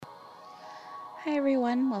Hi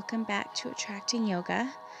everyone, welcome back to Attracting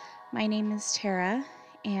Yoga. My name is Tara,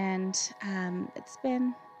 and it's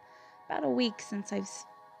been about a week since I've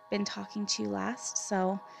been talking to you last,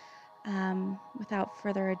 so without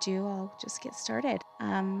further ado, I'll just get started.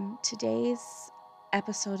 Today's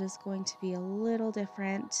episode is going to be a little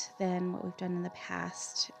different than what we've done in the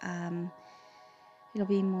past. It'll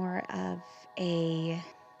be more of a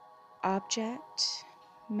object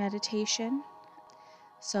meditation.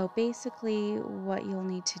 So basically what you'll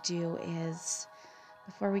need to do is,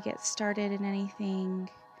 before we get started in anything,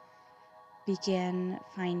 begin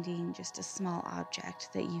finding just a small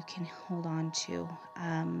object that you can hold on to.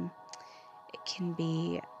 It can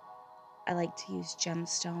be, I like to use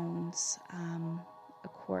gemstones, a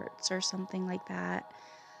quartz or something like that.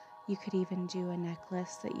 You could even do a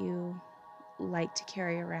necklace that you like to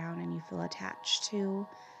carry around and you feel attached to.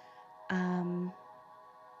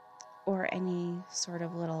 Or any sort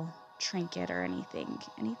of little trinket or anything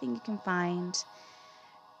you can find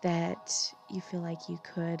that you feel like you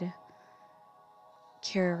could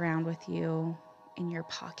carry around with you in your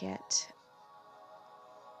pocket.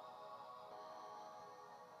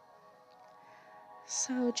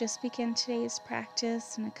 So just begin today's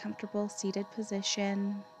practice in a comfortable seated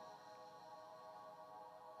position.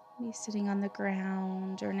 Be sitting on the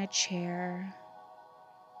ground or in a chair.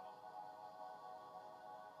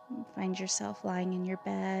 Find yourself lying in your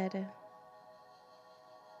bed,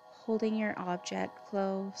 holding your object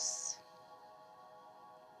close.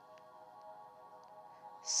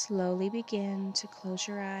 Slowly begin to close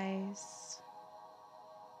your eyes.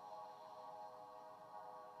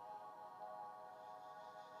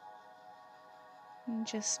 And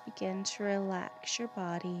just begin to relax your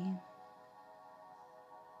body.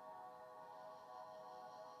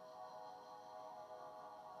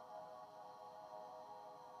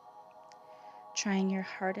 Trying your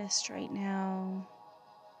hardest right now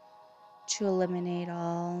to eliminate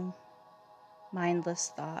all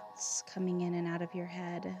mindless thoughts coming in and out of your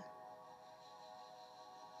head.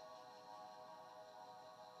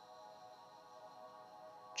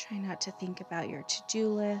 Try not to think about your to-do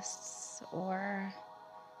lists or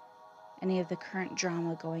any of the current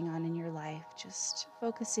drama going on in your life. Just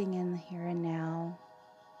focusing in the here and now,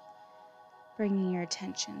 bringing your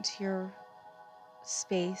attention to your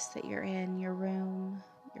space that you're in, your room,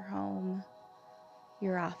 your home,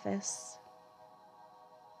 your office,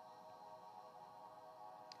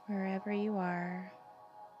 wherever you are.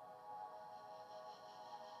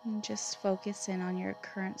 And just focus in on your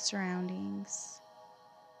current surroundings.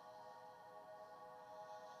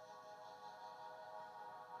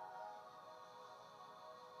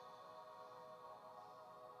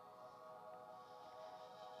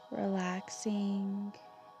 Relaxing.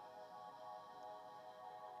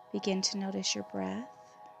 Begin to notice your breath.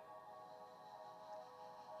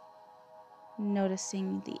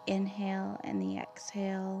 Noticing the inhale and the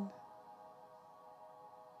exhale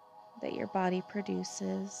that your body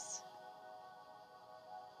produces.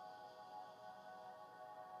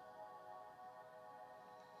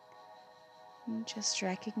 And just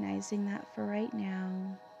recognizing that for right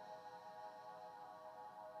now.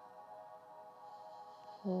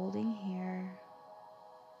 Holding here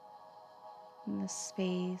in this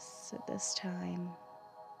space at this time.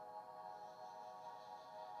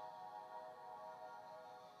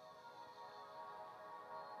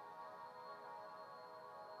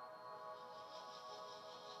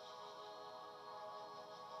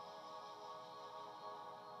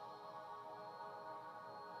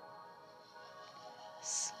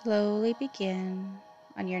 Slowly begin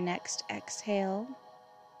on your next exhale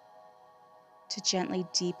to gently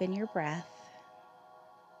deepen your breath.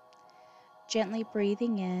 Gently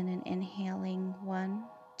breathing in and inhaling 1,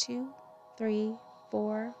 2, 3,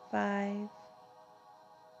 4, 5.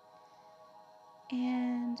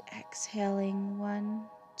 And exhaling 1,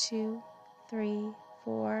 2, 3,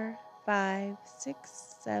 4, 5,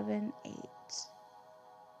 6, 7, 8.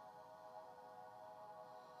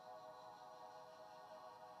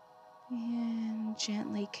 And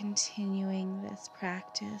gently continuing this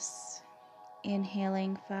practice.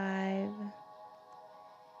 Inhaling 5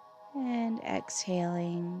 and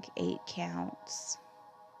exhaling 8 counts.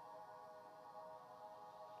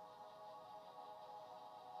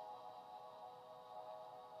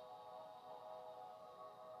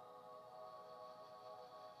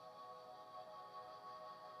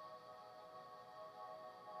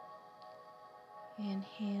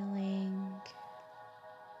 Inhaling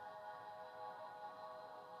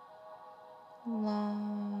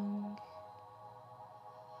long,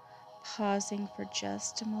 pausing for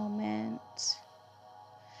just a moment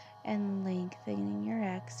and lengthening your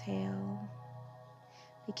exhale.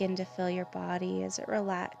 Begin to feel your body as it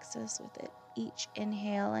relaxes with it, each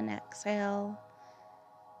inhale and exhale.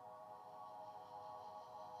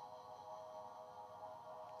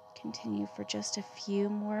 Continue for just a few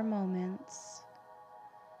more moments,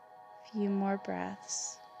 few more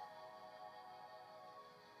breaths.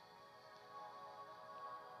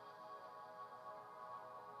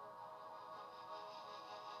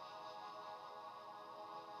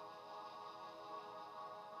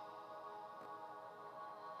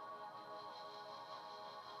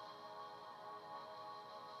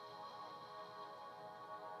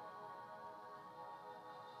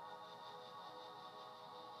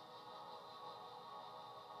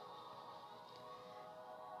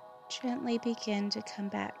 Gently begin to come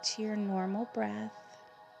back to your normal breath,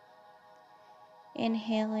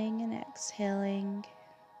 inhaling and exhaling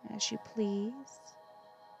as you please.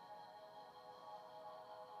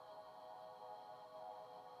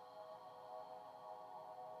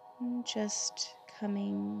 And just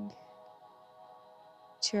coming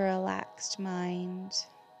to a relaxed mind,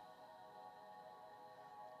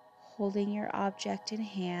 holding your object in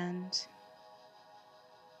hand.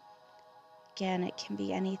 Again, it can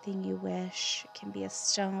be anything you wish. It can be a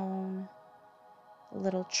stone, a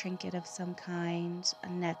little trinket of some kind, a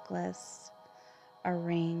necklace, a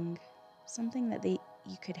ring, something that you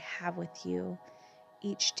could have with you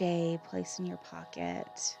each day, place in your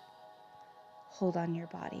pocket, hold on your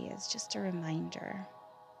body as just a reminder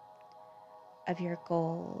of your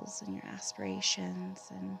goals and your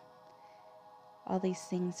aspirations and all these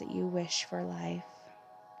things that you wish for life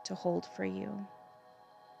to hold for you.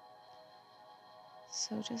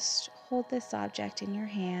 So just hold this object in your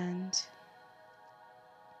hand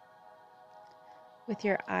with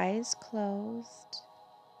your eyes closed.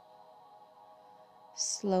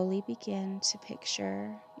 Slowly begin to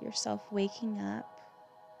picture yourself waking up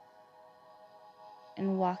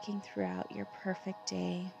and walking throughout your perfect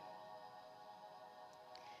day.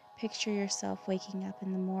 Picture yourself waking up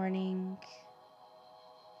in the morning,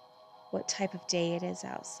 what type of day it is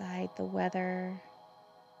outside, the weather.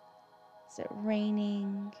 Is it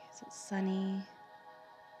raining? Is it sunny?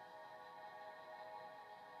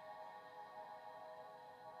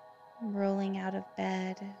 Rolling out of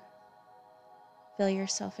bed. Feel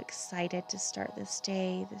yourself excited to start this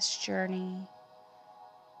day, this journey.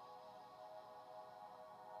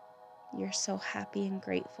 You're so happy and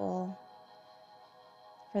grateful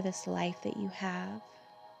for this life that you have.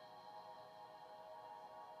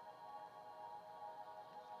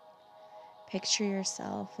 Picture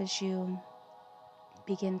yourself as you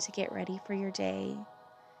begin to get ready for your day,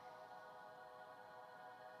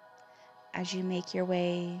 as you make your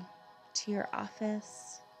way to your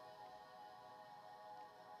office,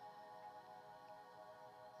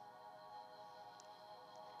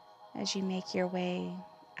 as you make your way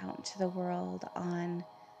out into the world on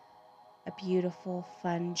a beautiful,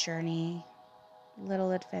 fun journey,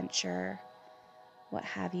 little adventure, what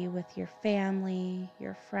have you, with your family,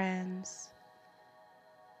 your friends,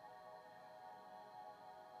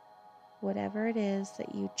 whatever it is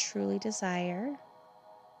that you truly desire.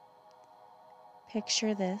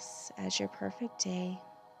 Picture this as your perfect day,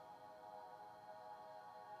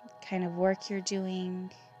 the kind of work you're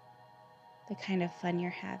doing, the kind of fun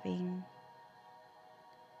you're having,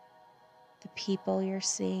 the people you're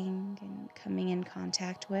seeing and coming in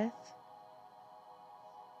contact with.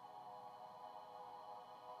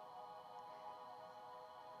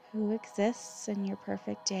 Who exists in your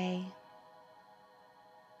perfect day?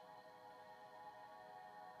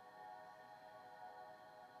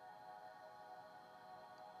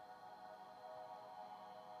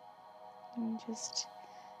 And just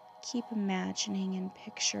keep imagining and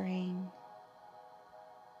picturing,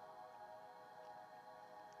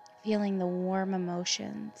 feeling the warm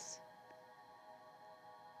emotions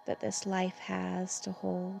that this life has to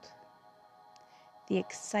hold, the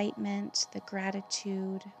excitement, the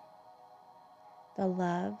gratitude, the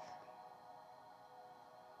love.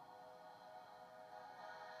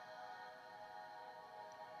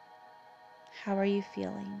 How are you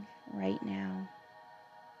feeling right now?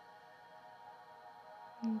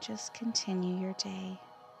 And just continue your day.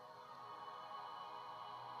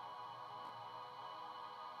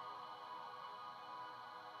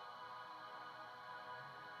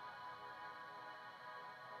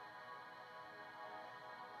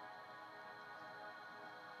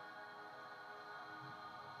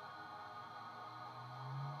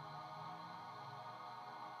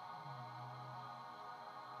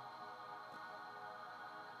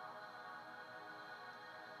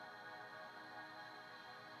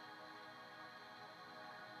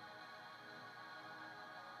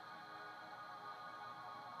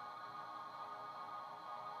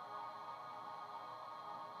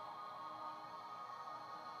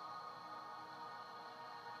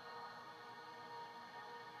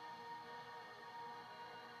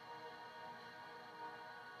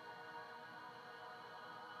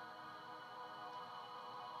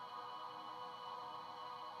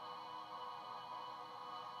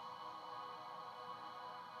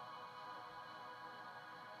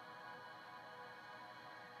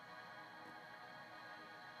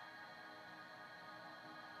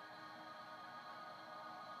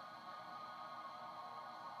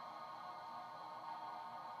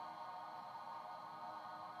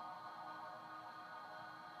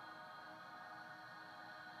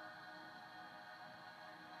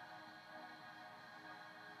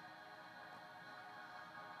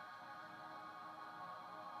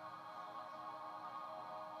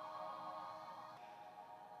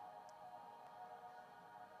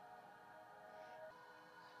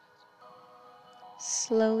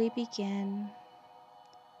 slowly begin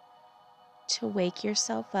to wake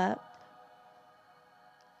yourself up,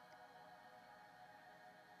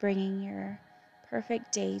 bringing your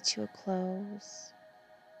perfect day to a close.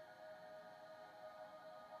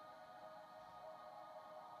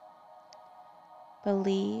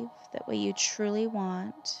 Believe that what you truly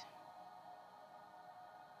want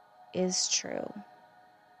is true,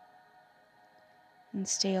 and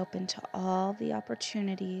stay open to all the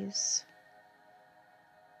opportunities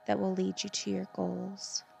that will lead you to your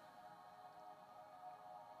goals.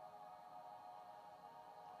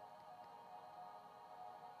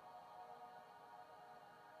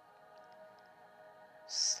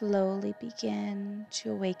 Slowly begin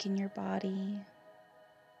to awaken your body,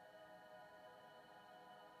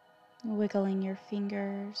 wiggling your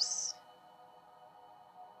fingers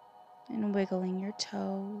and wiggling your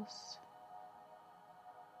toes.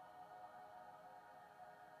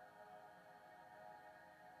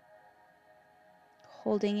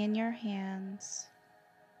 Holding in your hands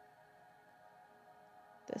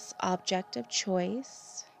this object of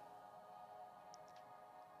choice.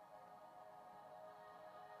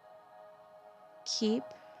 Keep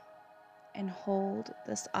and hold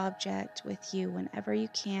this object with you whenever you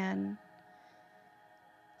can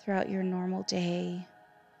throughout your normal day.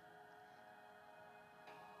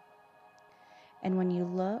 And when you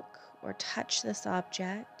look or touch this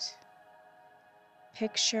object,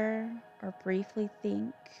 picture or briefly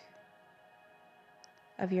think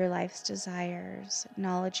of your life's desires,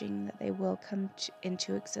 acknowledging that they will come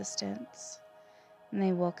into existence and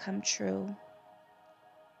they will come true.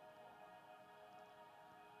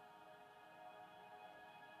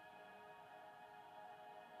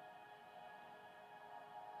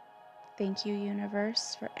 Thank you,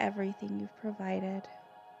 universe, for everything you've provided.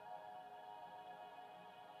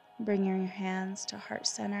 Bring your hands to heart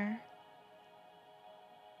center.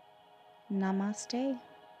 Namaste.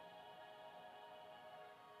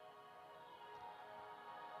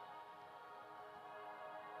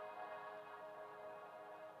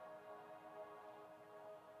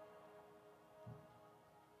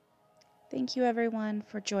 Thank you, everyone,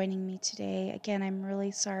 for joining me today. Again, I'm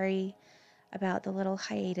really sorry about the little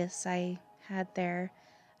hiatus I had there.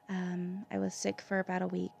 I was sick for about a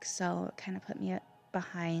week, so it kind of put me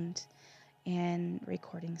behind in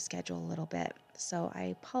recording schedule a little bit. So I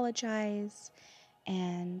apologize,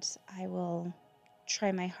 and I will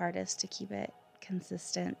try my hardest to keep it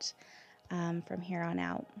consistent from here on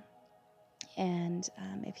out. And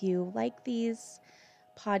if you like these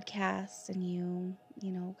podcasts and you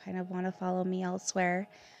kind of want to follow me elsewhere,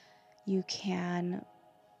 you can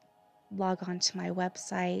log on to my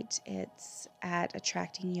website. It's at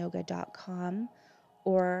attractingyoga.com,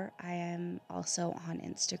 or I am also on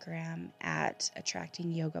Instagram at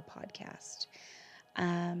Attracting Yoga Podcast.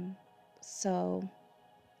 So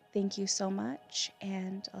thank you so much,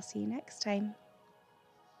 and I'll see you next time.